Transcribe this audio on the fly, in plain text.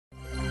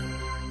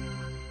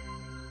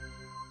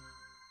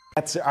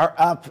Bets are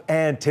up,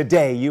 and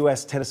today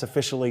U.S. Tennis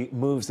officially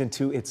moves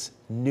into its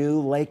new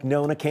Lake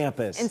Nona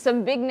campus. And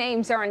some big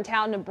names are in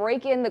town to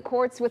break in the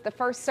courts with the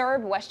first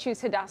serve. West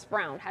 2's Hadass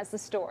Brown has the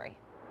story.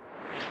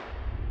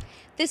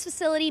 This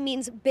facility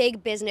means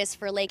big business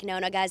for Lake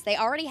Nona, guys. They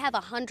already have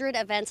 100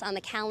 events on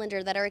the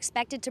calendar that are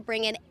expected to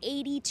bring in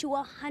 80 to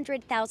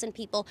 100,000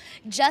 people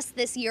just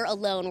this year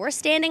alone. We're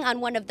standing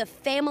on one of the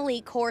family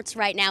courts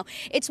right now.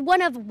 It's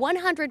one of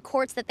 100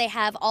 courts that they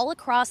have all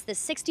across the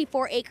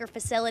 64-acre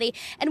facility,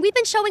 and we've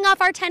been showing off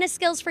our tennis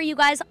skills for you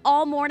guys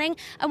all morning.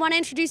 I want to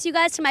introduce you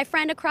guys to my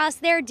friend across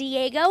there,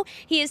 Diego.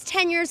 He is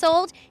 10 years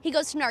old. He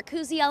goes to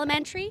Narcoozy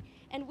Elementary.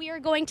 And we are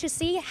going to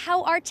see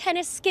how our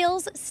tennis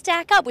skills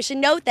stack up. We should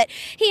note that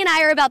he and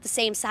I are about the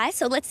same size,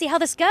 so let's see how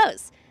this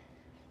goes.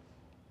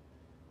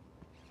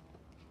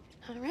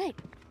 All right.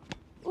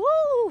 Woo!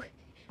 All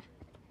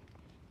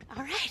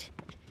right.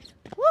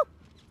 Woo!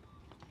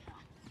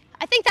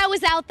 I think that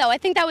was out, though. I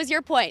think that was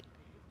your point.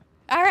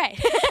 All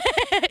right.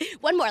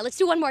 One more. Let's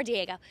do one more,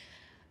 Diego.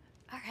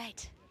 All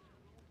right.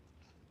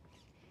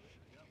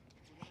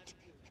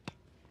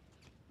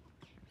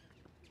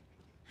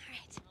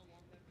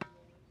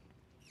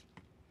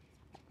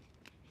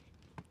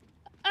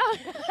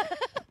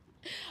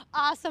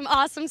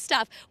 Awesome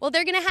stuff. Well,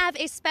 they're going to have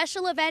a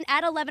special event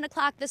at 11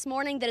 o'clock this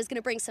morning that is going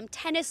to bring some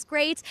tennis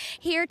greats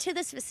here to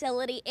this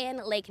facility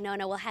in Lake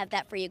Nona. We'll have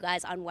that for you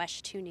guys on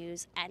West 2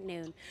 News at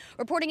noon.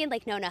 Reporting in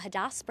Lake Nona,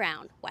 Hadass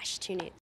Brown, West 2 News.